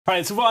All right,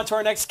 let's move on to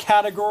our next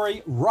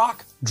category,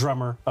 Rock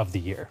Drummer of the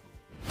Year.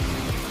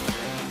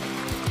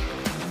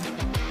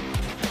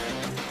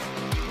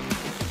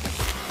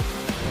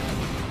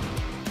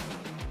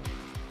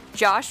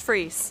 Josh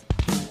Freese.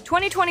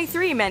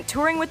 2023 meant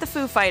touring with the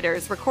Foo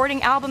Fighters,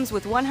 recording albums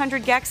with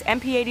 100 Gex,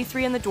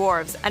 MP83 and the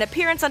Dwarves, an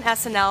appearance on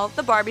SNL,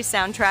 the Barbie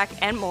soundtrack,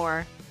 and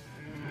more.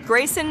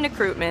 Grayson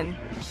Necrutman.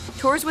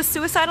 Tours with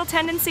Suicidal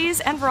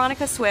Tendencies and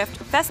Veronica Swift,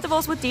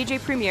 festivals with DJ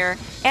Premier,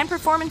 and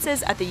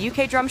performances at the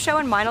UK Drum Show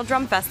and Minor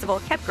Drum Festival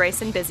kept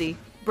Grayson busy.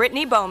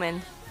 Brittany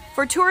Bowman.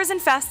 For tours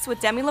and fests with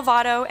Demi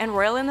Lovato and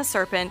Royal and the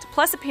Serpent,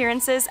 plus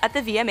appearances at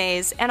the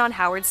VMAs and on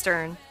Howard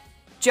Stern.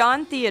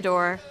 John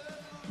Theodore.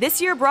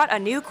 This year brought a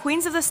new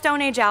Queens of the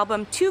Stone Age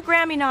album, 2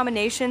 Grammy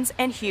nominations,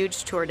 and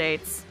huge tour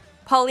dates.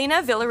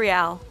 Paulina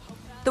Villarreal.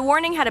 The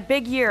Warning had a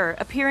big year,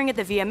 appearing at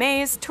the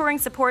VMAs, touring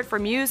support for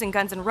Muse and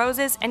Guns N'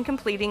 Roses, and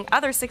completing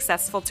other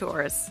successful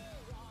tours.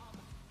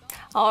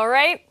 All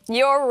right,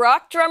 your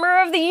Rock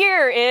Drummer of the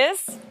Year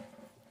is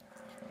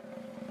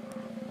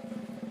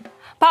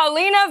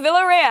Paulina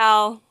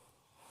Villarreal.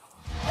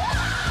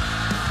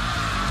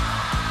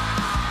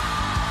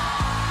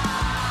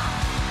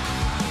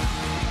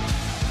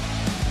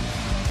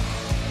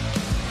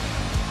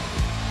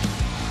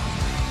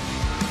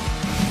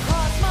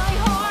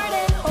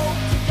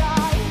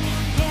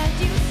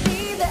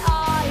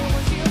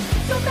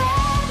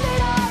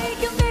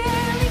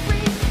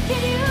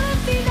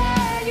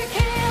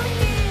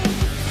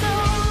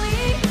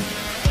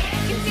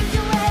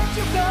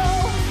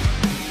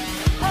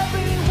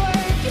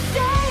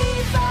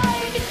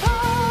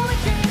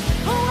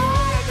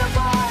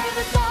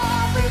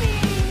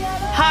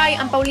 Hi,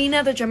 I'm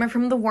Paulina, the drummer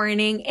from The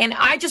Warning, and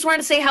I just wanted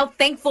to say how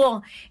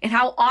thankful and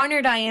how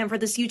honored I am for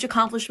this huge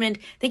accomplishment.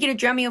 Thank you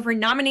to Drumeo for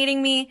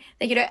nominating me.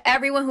 Thank you to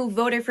everyone who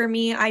voted for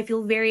me. I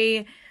feel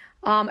very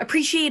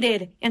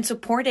appreciated and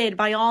supported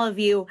by all of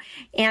you,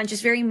 and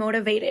just very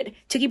motivated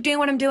to keep doing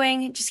what I'm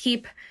doing, just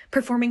keep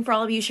performing for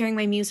all of you, sharing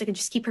my music, and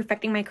just keep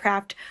perfecting my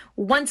craft.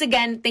 Once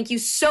again, thank you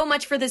so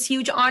much for this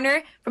huge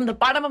honor. From the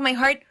bottom of my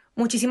heart,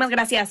 muchísimas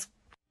gracias.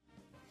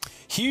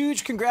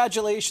 Huge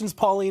congratulations,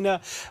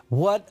 Paulina.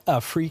 What a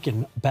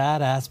freaking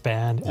badass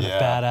band and a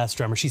badass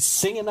drummer. She's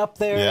singing up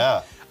there.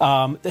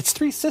 Yeah. It's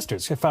 3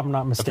 sisters, if I'm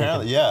not mistaken.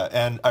 Apparently, yeah.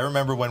 And I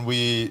remember when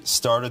we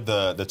started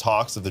the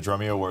talks of the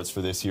Drummeo Awards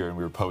for this year and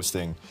we were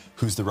posting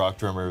who's the Rock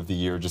Drummer of the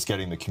Year, just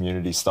getting the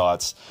community's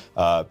thoughts.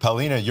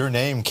 Paulina, your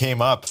name came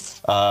up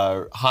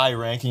high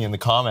ranking in the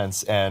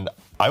comments, and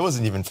I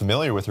wasn't even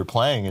familiar with her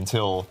playing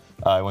until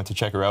I went to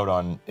check her out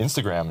on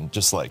Instagram, and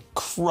just like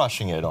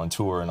crushing it on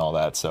tour and all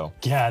that. So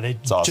yeah, they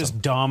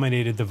just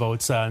dominated the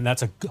votes, and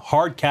that's a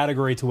hard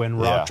category to win,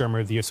 Rock Drummer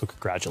of the Year. So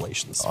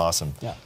congratulations. Awesome. Yeah.